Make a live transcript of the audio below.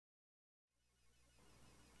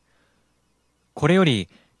これより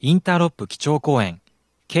インターロップ基調講演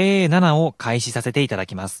KA7 を開始させていただ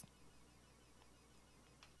きます。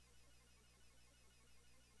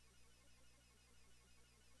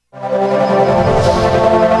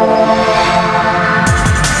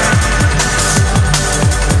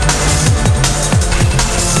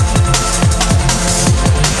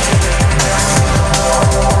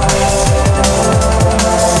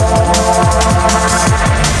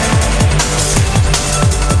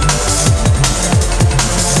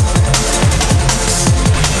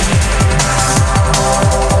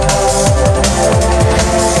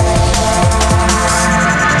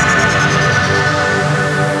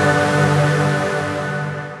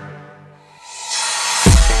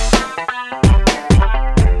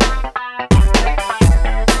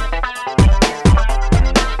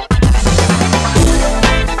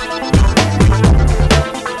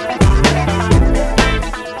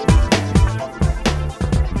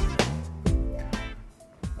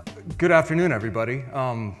Good afternoon, everybody.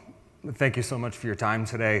 Thank you so much for your time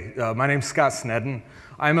today. My name's Scott Sneddon.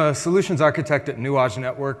 I'm a Solutions Architect at Nuage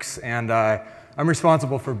Networks, and I'm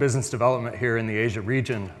responsible for business development here in the Asia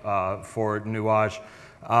region for Nuage.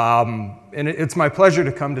 And it's my pleasure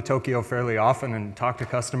to come to Tokyo fairly often and talk to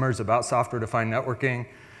customers about software-defined networking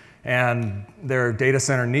and their data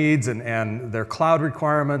center needs and their cloud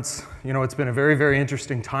requirements. You know, it's been a very, very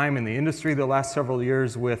interesting time in the industry the last several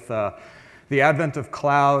years with the advent of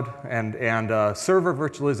cloud and server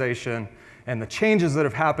virtualization and the changes that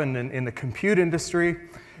have happened in the compute industry.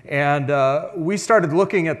 And we started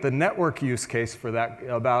looking at the network use case for that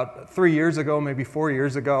about 3 years ago, maybe 4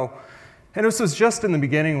 years ago. And this was just in the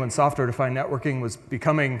beginning when software-defined networking was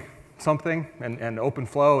becoming something, and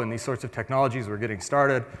OpenFlow and these sorts of technologies were getting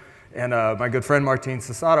started. And my good friend Martin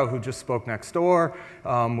Sasato, who just spoke next door,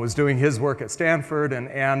 was doing his work at Stanford.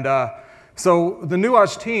 So the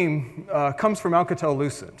Nuage team comes from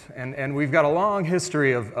Alcatel-Lucent, and we've got a long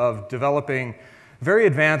history of developing very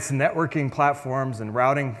advanced networking platforms and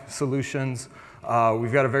routing solutions.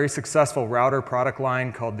 We've got a very successful router product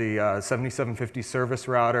line called the 7750 service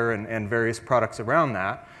router and various products around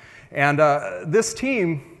that. And this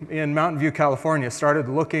team in Mountain View, California started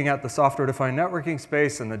looking at the software-defined networking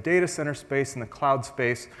space and the data center space and the cloud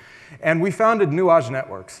space. And we founded Nuage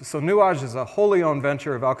Networks. So Nuage is a wholly owned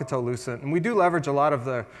venture of Alcatel-Lucent, and we do leverage a lot of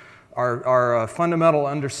our fundamental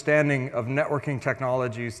understanding of networking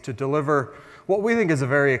technologies to deliver what we think is a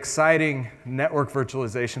very exciting network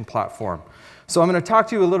virtualization platform. So I'm going to talk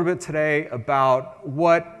to you a little bit today about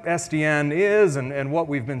what SDN is and what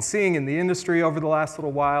we've been seeing in the industry over the last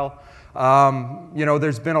little while. You know,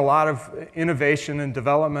 there's been a lot of innovation and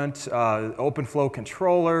development, OpenFlow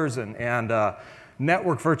controllers and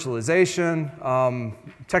network virtualization,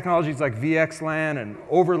 technologies like VXLAN and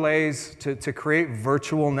overlays to create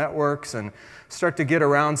virtual networks and start to get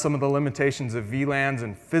around some of the limitations of VLANs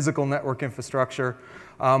and physical network infrastructure.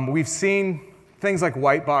 We've seen things like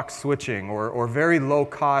white box switching or very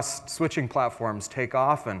low-cost switching platforms take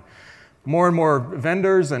off, and more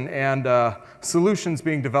vendors and solutions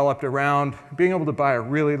being developed around being able to buy a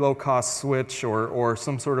really low-cost switch or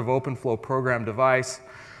some sort of OpenFlow program device.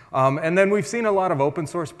 And then we've seen a lot of open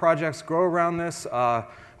source projects grow around this.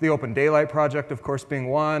 The Open Daylight project, of course, being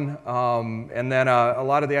one. And then a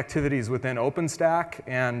lot of the activities within OpenStack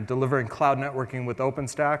and delivering cloud networking with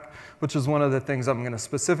OpenStack, which is one of the things I'm going to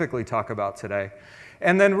specifically talk about today.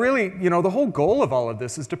 And then really, you know, the whole goal of all of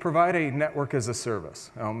this is to provide a network as a service.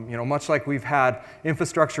 You know, much like we've had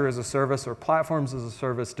infrastructure as a service or platforms as a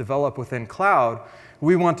service develop within cloud,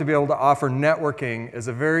 we want to be able to offer networking as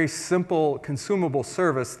a very simple, consumable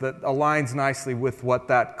service that aligns nicely with what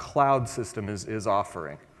that cloud system is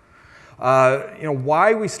offering. You know,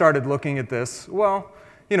 why we started looking at this? Well,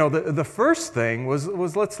 you know, the first thing was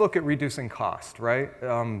let's look at reducing cost, right?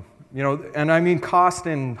 You know, and I mean cost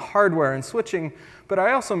in hardware and switching, but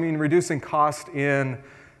I also mean reducing cost in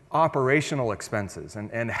operational expenses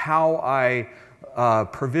and how I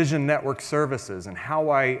provision network services and how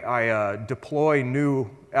I deploy new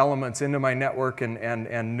elements into my network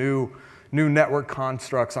and new network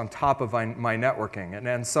constructs on top of my networking.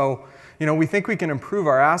 And so, you know, we think we can improve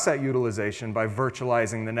our asset utilization by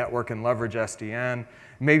virtualizing the network and leverage SDN,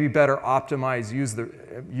 maybe better optimize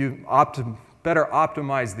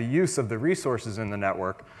the use of the resources in the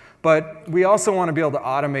network. But we also want to be able to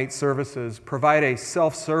automate services, provide a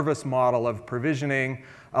self-service model of provisioning,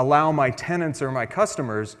 allow my tenants or my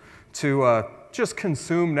customers to just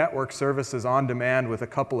consume network services on demand with a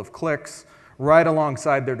couple of clicks right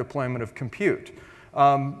alongside their deployment of compute.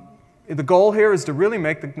 The goal here is to really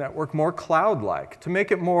make the network more cloud-like, to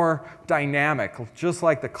make it more dynamic, just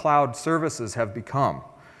like the cloud services have become.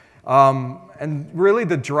 And really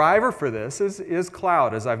the driver for this is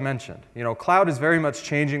cloud, as I've mentioned. Cloud is very much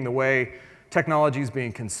changing the way technology is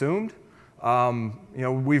being consumed.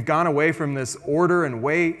 We've gone away from this order and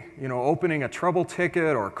wait, opening a trouble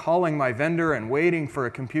ticket or calling my vendor and waiting for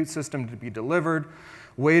a compute system to be delivered,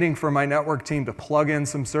 waiting for my network team to plug in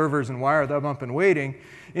some servers and wire them up and waiting,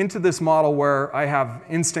 into this model where I have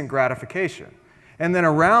instant gratification. And then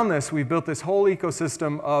around this, we've built this whole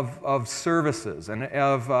ecosystem of services and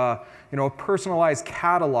of a personalized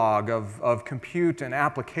catalog of compute and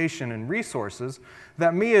application and resources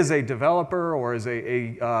that me as a developer or as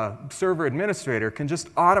a server administrator can just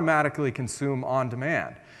automatically consume on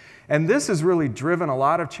demand. And this has really driven a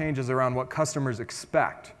lot of changes around what customers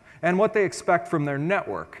expect and what they expect from their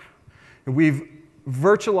network. We've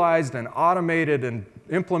virtualized and automated and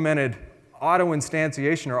implemented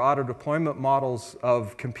auto-instantiation or auto-deployment models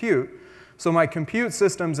of compute. So my compute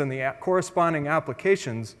systems and the corresponding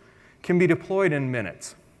applications can be deployed in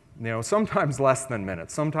minutes. Sometimes less than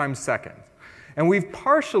minutes, sometimes seconds. And we've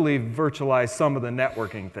partially virtualized some of the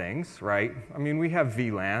networking things, right? I mean, we have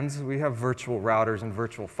VLANs, we have virtual routers and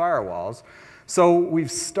virtual firewalls. So we've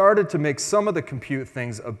started to make some of the compute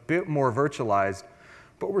things a bit more virtualized,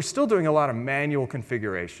 but we're still doing a lot of manual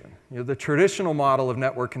configuration. The traditional model of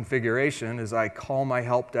network configuration is I call my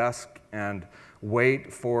help desk and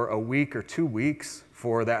wait for a week or 2 weeks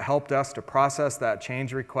for that help desk to process that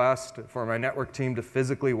change request, for my network team to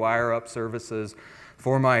physically wire up services,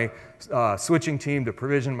 for my switching team to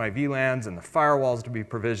provision my VLANs and the firewalls to be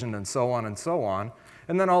provisioned, and so on and so on.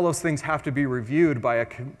 And then all those things have to be reviewed by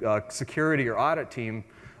a security or audit team,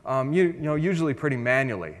 usually pretty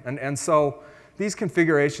manually. And so these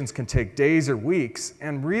configurations can take days or weeks,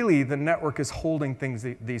 and really the network is holding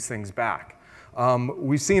these things back.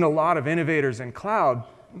 We've seen a lot of innovators in cloud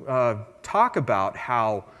talk about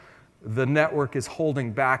how the network is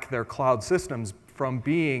holding back their cloud systems from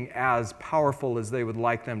being as powerful as they would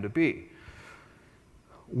like them to be.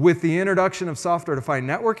 With the introduction of software-defined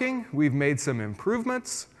networking, we've made some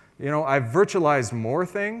improvements. I've virtualized more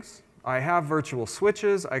things. I have virtual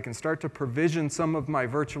switches. I can start to provision some of my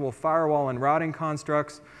virtual firewall and routing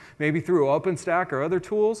constructs, maybe through OpenStack or other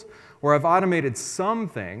tools, where I've automated some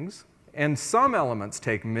things, and some elements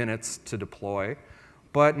take minutes to deploy,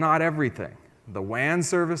 but not everything. The WAN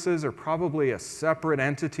services are probably a separate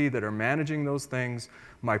entity that are managing those things.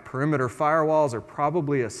 My perimeter firewalls are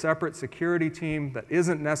probably a separate security team that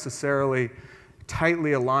isn't necessarily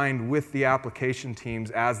tightly aligned with the application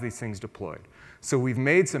teams as these things deployed. So we've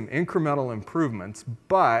made some incremental improvements,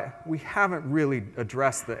 but we haven't really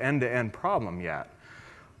addressed the end-to-end problem yet.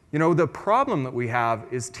 The problem that we have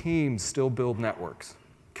is teams still build networks.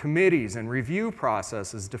 Committees and review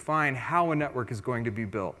processes define how a network is going to be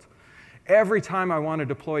built. Every time I want to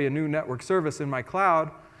deploy a new network service in my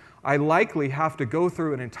cloud, I likely have to go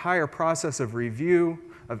through an entire process of review,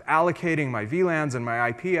 of allocating my VLANs and my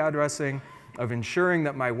IP addressing, of ensuring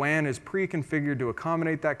that my WAN is pre-configured to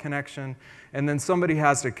accommodate that connection, and then somebody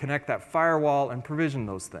has to connect that firewall and provision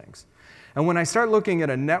those things. And when I start looking at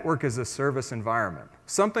a network as a service environment,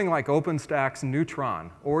 something like OpenStack's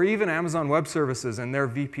Neutron, or even Amazon Web Services and their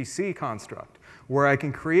VPC construct, where I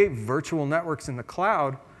can create virtual networks in the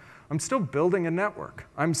cloud, I'm still building a network.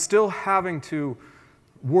 I'm still having to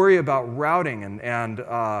worry about routing and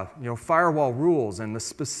firewall rules and the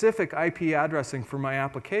specific IP addressing for my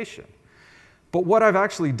application. But what I've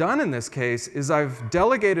actually done in this case is I've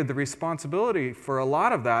delegated the responsibility for a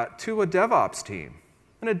lot of that to a DevOps team.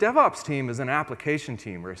 And a DevOps team is an application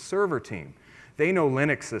team or a server team. They know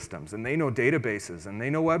Linux systems, and they know databases, and they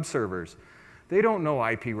know web servers. They don't know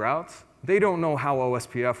IP routes. They don't know how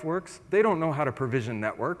OSPF works. They don't know how to provision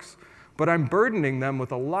networks. But I'm burdening them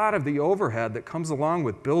with a lot of the overhead that comes along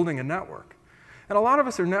with building a network. And a lot of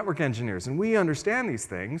us are network engineers, and we understand these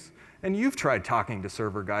things. And you've tried talking to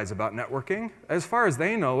server guys about networking. As far as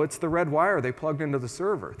they know, it's the red wire they plugged into the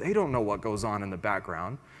server. They don't know what goes on in the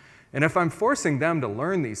background. And if I'm forcing them to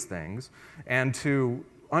learn these things and to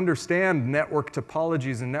understand network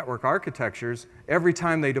topologies and network architectures every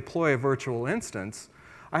time they deploy a virtual instance,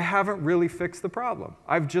 I haven't really fixed the problem.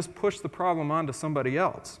 I've just pushed the problem onto somebody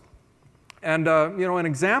else. And an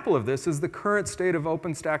example of this is the current state of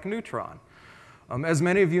OpenStack Neutron. As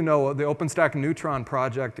many of you know, the OpenStack Neutron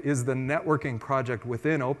project is the networking project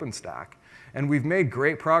within OpenStack. And we've made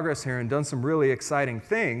great progress here and done some really exciting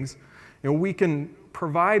things. We can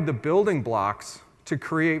provide the building blocks to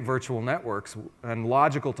create virtual networks and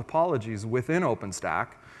logical topologies within OpenStack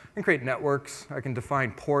and create networks. I can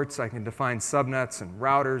define ports, I can define subnets and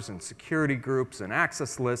routers and security groups and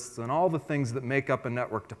access lists and all the things that make up a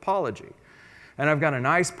network topology. And I've got a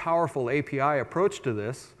nice, powerful API approach to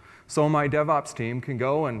this So my DevOps team can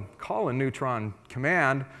go and call a neutron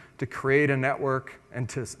command to create a network and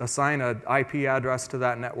to assign an IP address to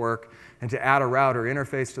that network and to add a router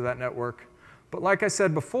interface to that network. But like I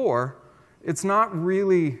said before, it's not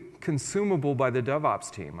really consumable by the DevOps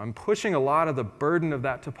team. I'm pushing a lot of the burden of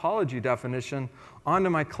that topology definition onto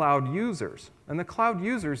my cloud users. And the cloud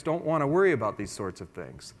users don't want to worry about these sorts of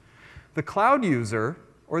things. The cloud user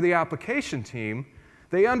or the application team,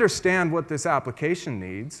 they understand what this application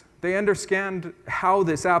needs. They understand how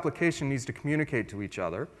this application needs to communicate to each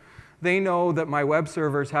other. They know that my web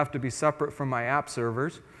servers have to be separate from my app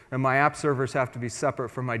servers, and my app servers have to be separate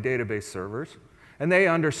from my database servers. And they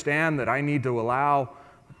understand that I need to allow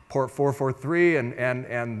port 443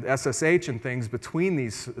 and SSH and things between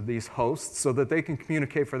these hosts so that they can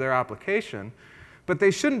communicate for their application. But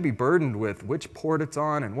they shouldn't be burdened with which port it's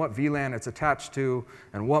on and what VLAN it's attached to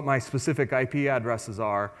and what my specific IP addresses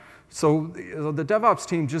are. So the DevOps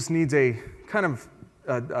team just needs a kind of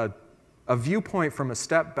a viewpoint from a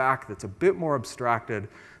step back that's a bit more abstracted,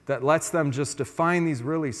 that lets them just define these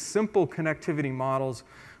really simple connectivity models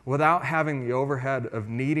without having the overhead of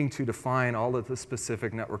needing to define all of the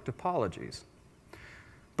specific network topologies.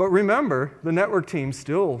 But remember, the network team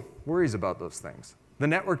still worries about those things. The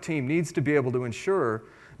network team needs to be able to ensure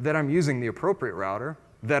that I'm using the appropriate router,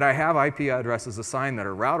 that I have IP addresses assigned that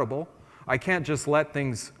are routable. I can't just let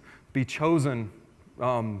things be chosen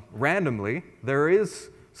randomly. There is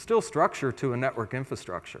still structure to a network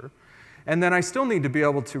infrastructure. And then I still need to be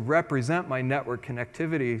able to represent my network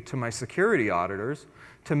connectivity to my security auditors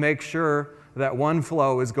to make sure that one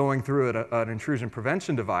flow is going through an intrusion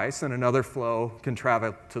prevention device and another flow can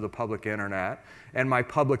travel to the public internet, and my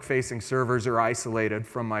public-facing servers are isolated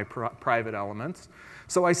from my private elements.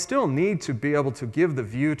 So I still need to be able to give the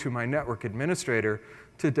view to my network administrator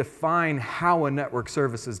to define how a network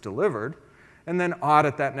service is delivered, and then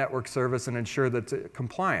audit that network service and ensure that it's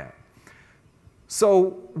compliant.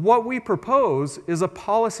 So what we propose is a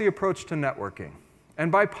policy approach to networking.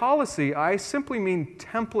 And by policy, I simply mean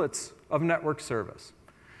templates of network service.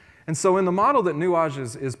 And so in the model that Nuage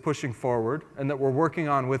is pushing forward and that we're working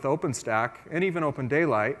on with OpenStack and even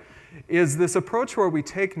OpenDaylight is this approach where we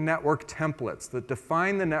take network templates that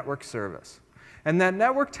define the network service. And that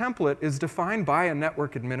network template is defined by a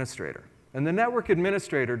network administrator. And the network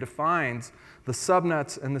administrator defines the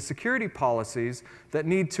subnets and the security policies that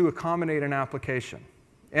need to accommodate an application.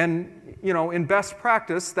 And in best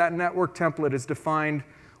practice, that network template is defined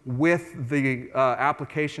with the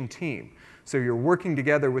application team. So you're working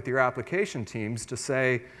together with your application teams to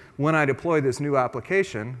say, when I deploy this new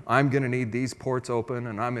application, I'm going to need these ports open,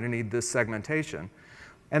 and I'm going to need this segmentation.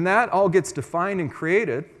 And that all gets defined and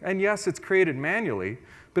created. And yes, it's created manually,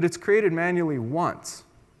 but it's created manually once,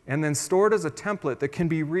 and then stored as a template that can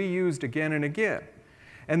be reused again and again.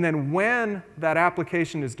 And then when that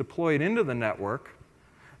application is deployed into the network,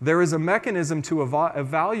 there is a mechanism to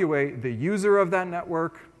evaluate the user of that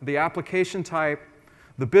network, the application type,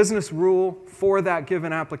 the business rule for that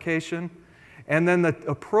given application, and then the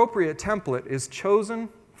appropriate template is chosen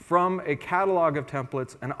from a catalog of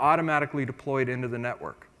templates and automatically deployed into the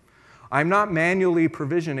network. I'm not manually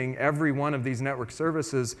provisioning every one of these network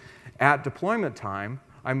services at deployment time.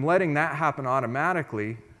 I'm letting that happen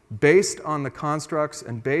automatically based on the constructs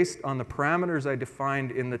and based on the parameters I defined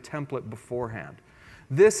in the template beforehand.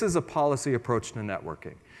 This is a policy approach to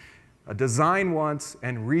networking, a design once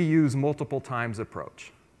and reuse multiple times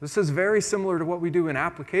approach. This is very similar to what we do in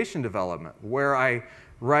application development, where I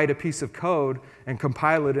write a piece of code and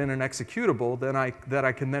compile it in an executable that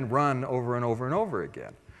I can then run over and over and over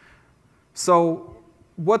again. So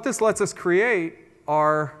what this lets us create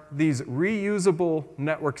are these reusable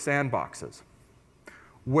network sandboxes,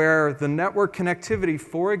 where the network connectivity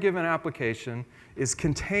for a given application is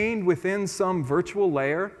contained within some virtual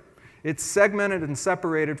layer. It's segmented and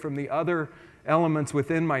separated from the other elements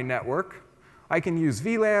within my network. I can use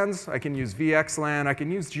VLANs, I can use VXLAN, I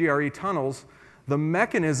can use GRE tunnels. The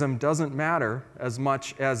mechanism doesn't matter as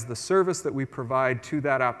much as the service that we provide to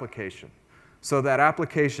that application. So that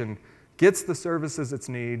application gets the services it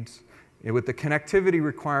needs with the connectivity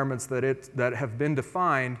requirements that have been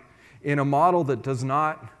defined in a model that does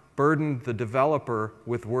not burden the developer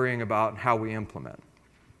with worrying about how we implement.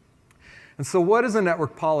 And so what is a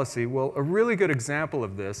network policy? Well, a really good example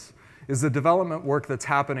of this is the development work that's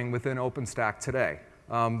happening within OpenStack today.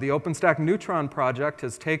 The OpenStack Neutron project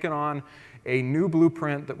has taken on a new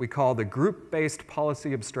blueprint that we call the group-based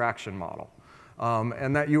policy abstraction model.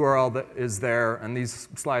 And that URL that is there, and these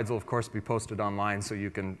slides will, of course, be posted online so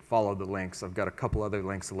you can follow the links. I've got a couple other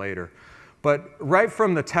links later. But right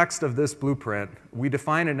from the text of this blueprint, we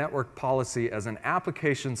define a network policy as an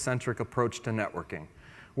application-centric approach to networking,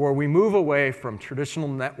 where we move away from traditional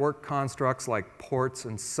network constructs like ports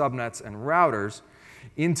and subnets and routers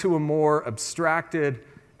into a more abstracted,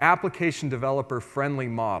 application developer-friendly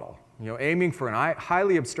model, aiming for a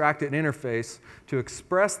highly abstracted interface to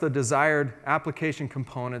express the desired application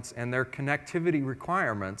components and their connectivity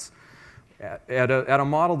requirements at a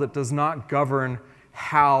model that does not govern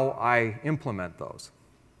how I implement those.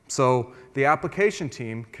 So the application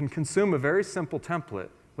team can consume a very simple template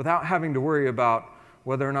without having to worry about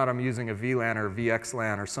whether or not I'm using a VLAN or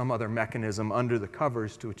VXLAN or some other mechanism under the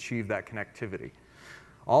covers to achieve that connectivity.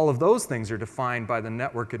 All of those things are defined by the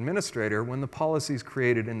network administrator when the policy is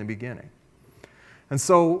created in the beginning. And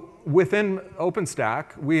so within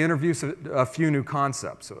OpenStack, we introduce a few new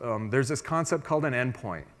concepts. There's this concept called an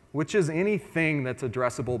endpoint, which is anything that's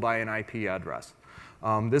addressable by an IP address.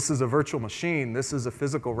 This is a virtual machine. This is a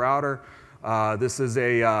physical router. This is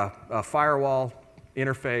a firewall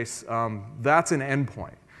interface. That's an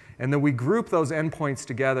endpoint. And then we group those endpoints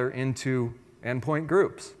together into endpoint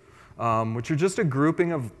groups, which are just a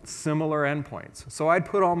grouping of similar endpoints. So I'd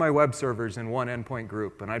put all my web servers in one endpoint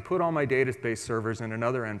group, and I'd put all my database servers in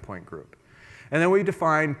another endpoint group. And then we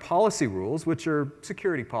define policy rules, which are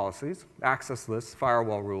security policies, access lists,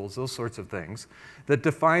 firewall rules, those sorts of things, that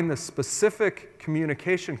define the specific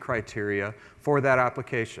communication criteria for that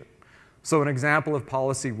application. So an example of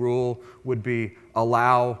policy rule would be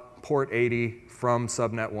allow port 80 from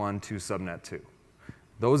subnet 1 to subnet 2.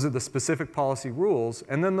 Those are the specific policy rules,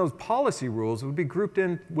 and then those policy rules would be grouped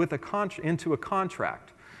in with into a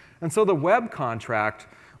contract. And so the web contract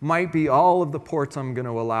might be all of the ports I'm going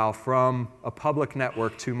to allow from a public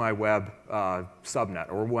network to my web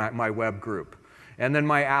subnet or my web group. And then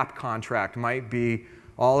my app contract might be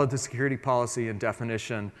all of the security policy and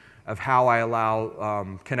definition of how I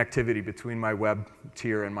allow connectivity between my web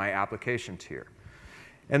tier and my application tier.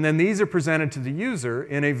 And then these are presented to the user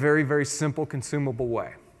in a very, very simple, consumable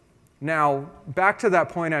way. Now, back to that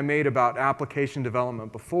point I made about application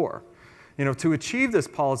development before. To achieve this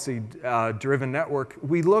policy-driven network,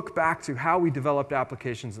 we look back to how we developed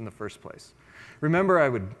applications in the first place. Remember,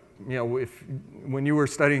 when you were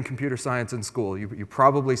studying computer science in school, you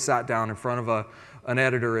probably sat down in front of an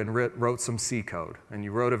editor and wrote some C code. And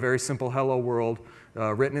you wrote a very simple hello world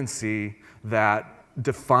written in C that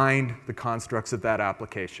defined the constructs of that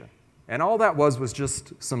application. And all that was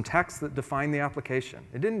just some text that defined the application.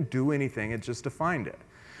 It didn't do anything, it just defined it.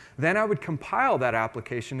 Then I would compile that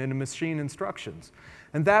application into machine instructions.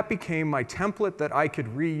 And that became my template that I could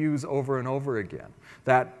reuse over and over again.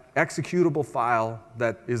 That executable file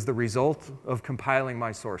that is the result of compiling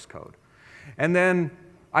my source code. And then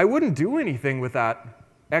I wouldn't do anything with that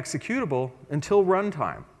executable until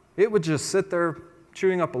runtime. It would just sit there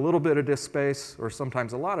chewing up a little bit of disk space, or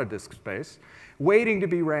sometimes a lot of disk space, waiting to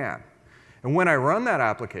be ran. And when I run that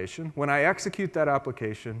application, when I execute that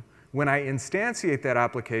application, when I instantiate that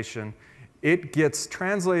application, it gets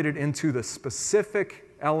translated into the specific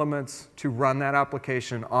elements to run that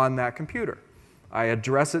application on that computer. I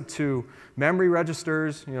address it to memory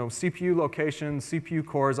registers, CPU locations, CPU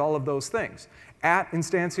cores, all of those things at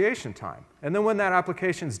instantiation time. And then when that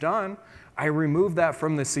application's done, I remove that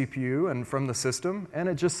from the CPU and from the system, and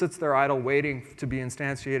it just sits there idle waiting to be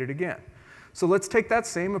instantiated again. So let's take that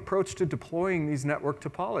same approach to deploying these network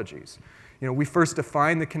topologies. We first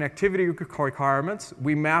define the connectivity requirements,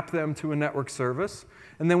 we map them to a network service,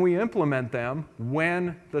 and then we implement them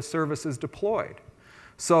when the service is deployed.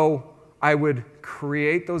 So I would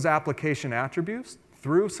create those application attributes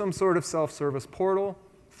through some sort of self-service portal,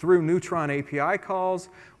 through Neutron API calls,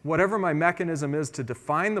 whatever my mechanism is to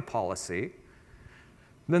define the policy.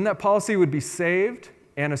 Then that policy would be saved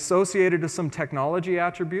and associated to some technology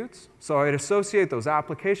attributes. So I'd associate those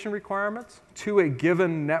application requirements to a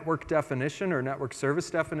given network definition or network service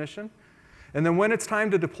definition. And then when it's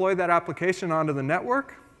time to deploy that application onto the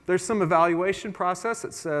network, there's some evaluation process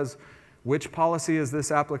that says, which policy is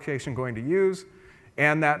this application going to use?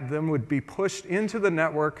 And that then would be pushed into the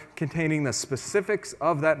network containing the specifics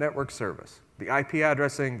of that network service. The IP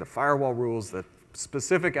addressing, the firewall rules, the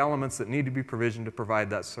specific elements that need to be provisioned to provide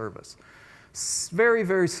that service. Very,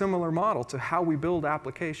 very similar model to how we build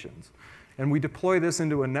applications. And we deploy this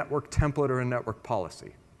into a network template or a network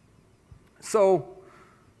policy. So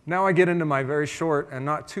now I get into my very short and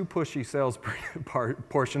not too pushy sales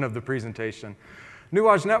portion of the presentation.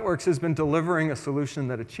 Nuage Networks has been delivering a solution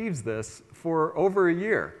that achieves this for over a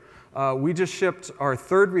year. We just shipped our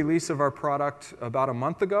third release of our product about a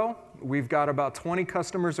month ago. We've got about 20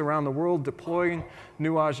 customers around the world deploying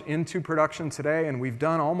Nuage into production today, and we've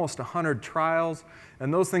done almost 100 trials,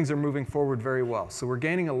 and those things are moving forward very well. So we're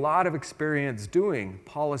gaining a lot of experience doing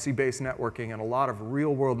policy-based networking and a lot of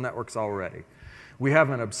real-world networks already. We have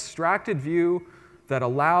an abstracted view that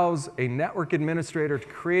allows a network administrator to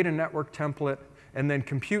create a network template, and then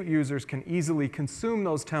compute users can easily consume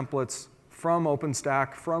those templates from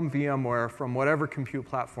OpenStack, from VMware, from whatever compute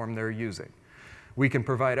platform they're using. We can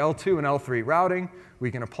provide L2 and L3 routing.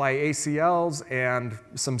 We can apply ACLs and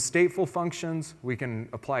some stateful functions. We can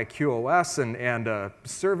apply QoS and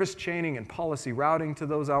service chaining and policy routing to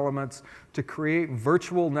those elements to create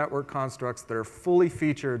virtual network constructs that are fully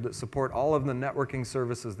featured that support all of the networking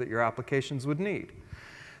services that your applications would need.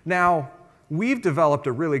 Now, we've developed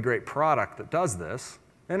a really great product that does this,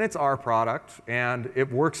 and it's our product, and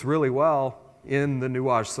it works really well in the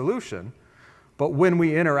Nuage solution. But when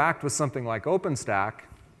we interact with something like OpenStack,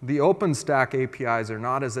 the OpenStack APIs are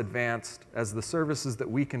not as advanced as the services that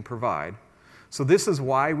we can provide. So this is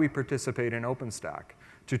why we participate in OpenStack,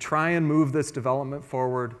 to try and move this development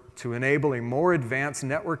forward, to enable a more advanced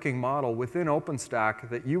networking model within OpenStack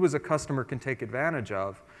that you as a customer can take advantage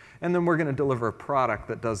of. And then we're going to deliver a product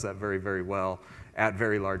that does that very, very well at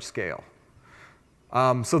very large scale.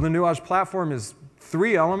 So the Nuage platform is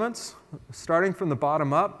 3 elements. Starting from the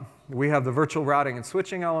bottom up, we have the virtual routing and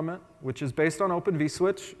switching element, which is based on Open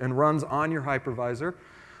vSwitch and runs on your hypervisor.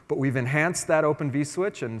 But we've enhanced that Open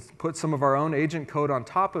vSwitch and put some of our own agent code on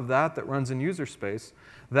top of that that runs in user space.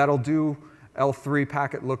 That'll do L3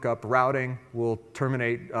 packet lookup routing. We'll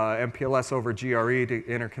terminate MPLS over GRE to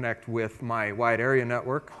interconnect with my wide area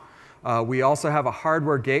network. We also have a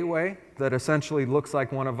hardware gateway that essentially looks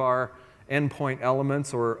like one of our endpoint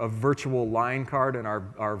elements or a virtual line card in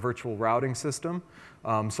our virtual routing system.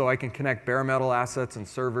 So I can connect bare metal assets and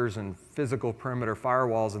servers and physical perimeter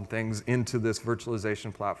firewalls and things into this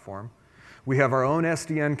virtualization platform. We have our own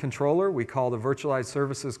SDN controller we call the Virtualized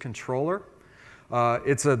Services Controller.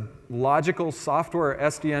 It's a logical software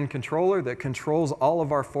SDN controller that controls all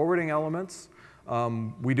of our forwarding elements.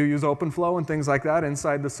 We do use OpenFlow and things like that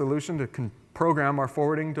inside the solution to program our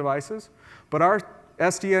forwarding devices. But our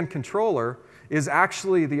SDN controller is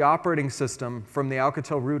actually the operating system from the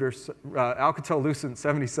Alcatel-Lucent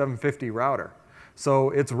 7750 router. So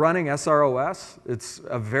it's running SROS. It's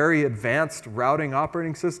a very advanced routing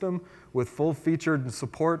operating system with full-featured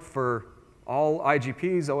support for all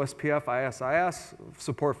IGPs, OSPF, ISIS,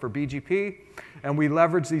 support for BGP. And we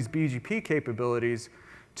leverage these BGP capabilities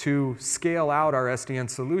to scale out our SDN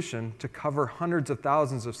solution to cover hundreds of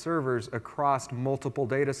thousands of servers across multiple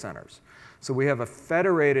data centers. So we have a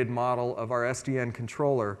federated model of our SDN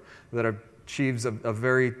controller that achieves a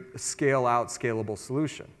very scale-out, scalable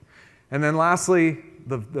solution. And then lastly,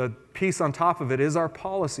 the piece on top of it is our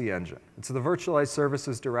policy engine. It's the Virtualized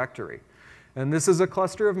Services Directory. And this is a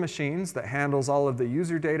cluster of machines that handles all of the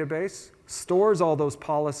user database, stores all those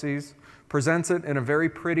policies, presents it in a very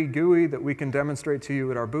pretty GUI that we can demonstrate to you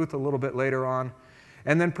at our booth a little bit later on,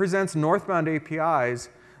 and then presents northbound APIs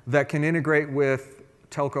that can integrate with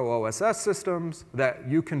telco OSS systems that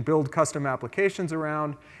you can build custom applications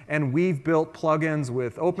around. And we've built plugins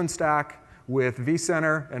with OpenStack, with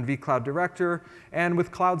vCenter and vCloud Director, and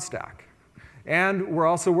with CloudStack. And we're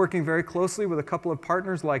also working very closely with a couple of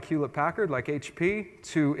partners like Hewlett-Packard, like HP,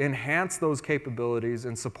 to enhance those capabilities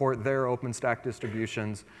and support their OpenStack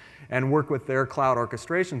distributions and work with their cloud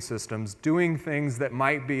orchestration systems, doing things that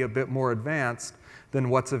might be a bit more advanced than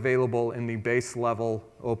what's available in the base level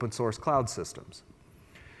open source cloud systems.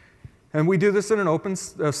 And we do this in an open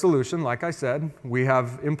solution, like I said. We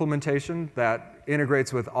have implementation that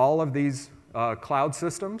integrates with all of these cloud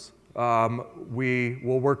systems. We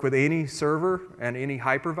will work with any server and any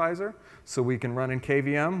hypervisor. So we can run in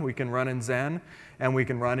KVM, we can run in Xen, and we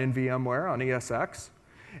can run in VMware on ESX.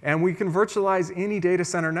 And we can virtualize any data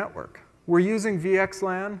center network. We're using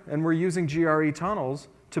VXLAN and we're using GRE tunnels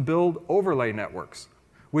to build overlay networks,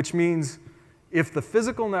 which means if the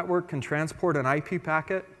physical network can transport an IP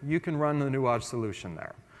packet, you can run the Nuage solution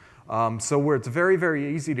there. So where it's very,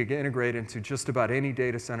 very easy to integrate into just about any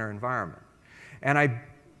data center environment. And I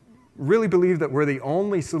really believe that we're the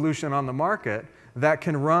only solution on the market that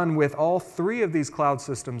can run with all 3 of these cloud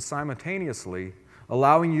systems simultaneously,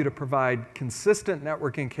 allowing you to provide consistent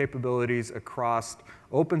networking capabilities across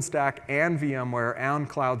OpenStack and VMware and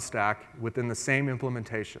CloudStack within the same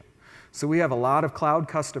implementation. So we have a lot of cloud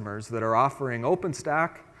customers that are offering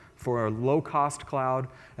OpenStack for a low-cost cloud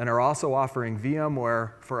and are also offering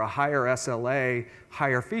VMware for a higher SLA,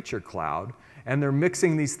 higher feature cloud. And they're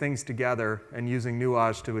mixing these things together and using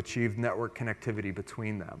Nuage to achieve network connectivity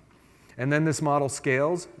between them. And then this model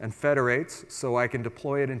scales and federates so I can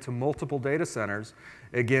deploy it into multiple data centers,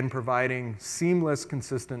 again providing seamless,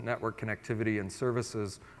 consistent network connectivity and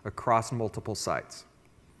services across multiple sites.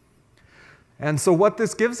 And so what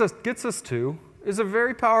this gets us to is a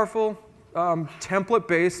very powerful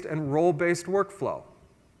template-based and role-based workflow.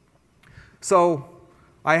 So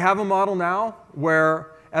I have a model now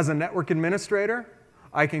where, as a network administrator,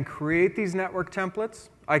 I can create these network templates.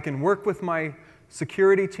 I can work with my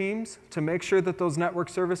security teams to make sure that those network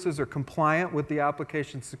services are compliant with the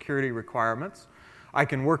application security requirements. I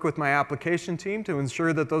can work with my application team to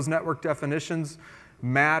ensure that those network definitions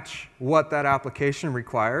match what that application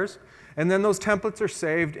requires. And then those templates are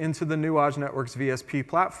saved into the Nuage Networks VSP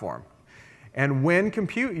platform. And when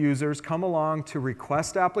compute users come along to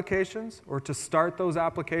request applications or to start those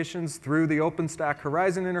applications through the OpenStack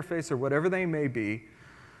Horizon interface or whatever they may be,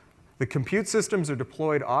 the compute systems are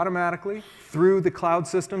deployed automatically through the cloud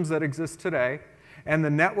systems that exist today, and the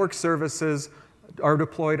network services are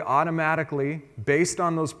deployed automatically based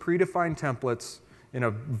on those predefined templates in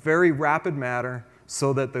a very rapid manner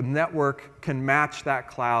so that the network can match that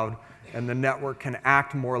cloud and the network can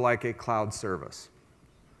act more like a cloud service.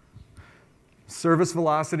 Service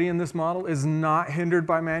velocity in this model is not hindered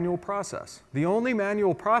by manual process. The only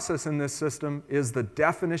manual process in this system is the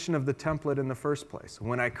definition of the template in the first place,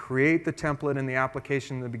 when I create the template in the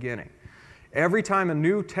application in the beginning. Every time a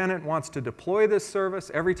new tenant wants to deploy this service,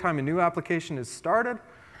 every time a new application is started,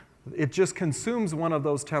 it just consumes one of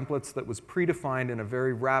those templates that was predefined in a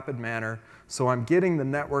very rapid manner, so I'm getting the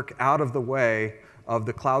network out of the way of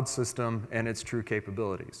the cloud system and its true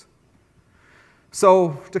capabilities.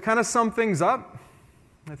 So to kind of sum things up,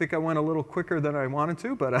 I think I went a little quicker than I wanted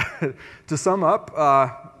to, but to sum up,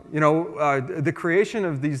 the creation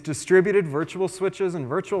of these distributed virtual switches and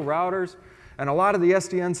virtual routers and a lot of the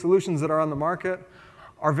SDN solutions that are on the market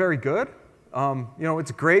are very good.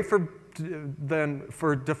 It's great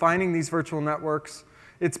for defining these virtual networks.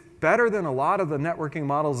 It's better than a lot of the networking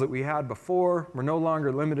models that we had before. We're no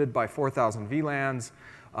longer limited by 4,000 VLANs.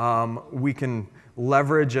 We can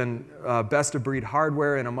leverage and best-of-breed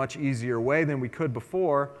hardware in a much easier way than we could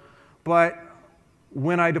before. But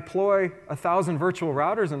when I deploy 1,000 virtual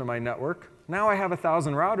routers into my network, now I have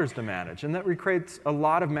 1,000 routers to manage. And that creates a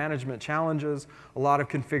lot of management challenges, a lot of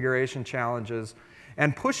configuration challenges.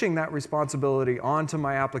 And pushing that responsibility onto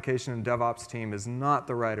my application and DevOps team is not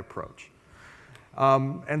the right approach.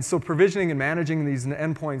 And so provisioning and managing these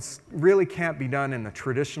endpoints really can't be done in the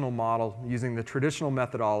traditional model, using the traditional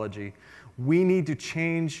methodology. We need to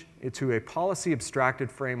change it to a policy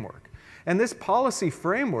abstracted framework. And this policy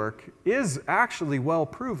framework is actually well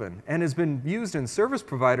proven and has been used in service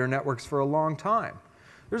provider networks for a long time.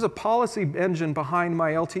 There's a policy engine behind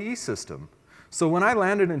my LTE system. So when I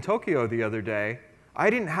landed in Tokyo the other day, I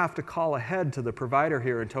didn't have to call ahead to the provider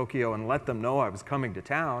here in Tokyo and let them know I was coming to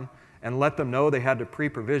town and let them know they had to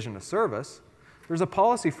pre-provision a service. There's a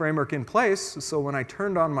policy framework in place, so when I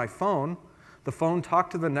turned on my phone, the phone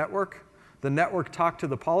talked to the network talked to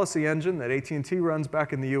the policy engine that AT&T runs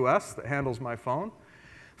back in the US that handles my phone,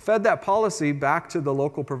 fed that policy back to the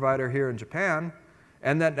local provider here in Japan,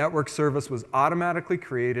 and that network service was automatically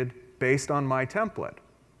created based on my template.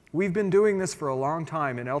 We've been doing this for a long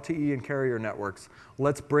time in LTE and carrier networks.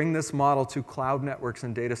 Let's bring this model to cloud networks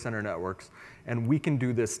and data center networks, and we can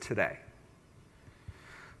do this today.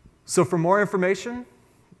 So for more information,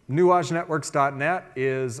 nuagenetworks.net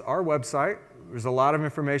is our website. There's a lot of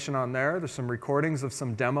information on there. There's some recordings of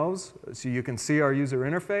some demos, so you can see our user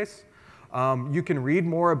interface. You can read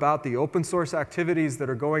more about the open source activities that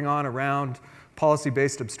are going on around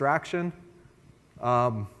policy-based abstraction.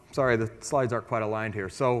 Sorry, the slides aren't quite aligned here.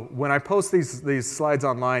 So when I post these slides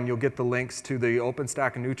online, you'll get the links to the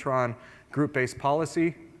OpenStack and Neutron group-based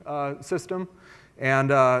policy system.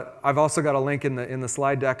 And I've also got a link in the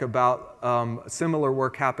slide deck about similar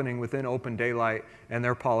work happening within Open Daylight and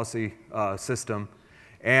their policy system.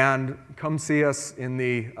 And come see us in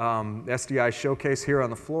the SDI showcase here on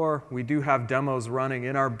the floor. We do have demos running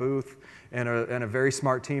in our booth and a very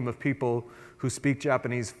smart team of people who speak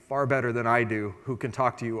Japanese far better than I do, who can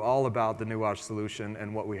talk to you all about the Nuage solution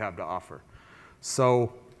and what we have to offer.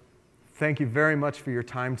 So thank you very much for your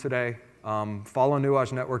time today. Follow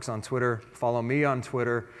Nuage Networks on Twitter, follow me on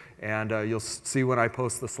Twitter, and you'll see when I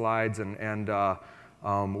post the slides. And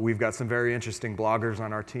we've got some very interesting bloggers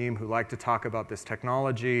on our team who like to talk about this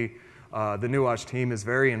technology. The Nuage team is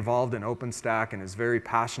very involved in OpenStack and is very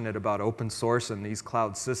passionate about open source and these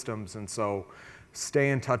cloud systems. And so stay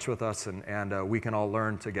in touch with us, and we can all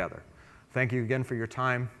learn together. Thank you again for your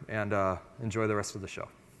time, and enjoy the rest of the show.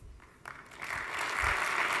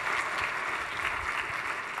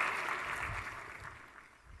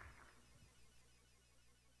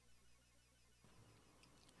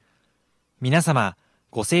皆様、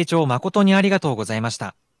ご清聴誠にありがとうございまし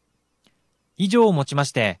た。以上をもちま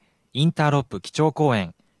して、インターロップ基調講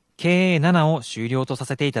演、経営7を終了とさ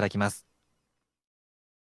せていただきます。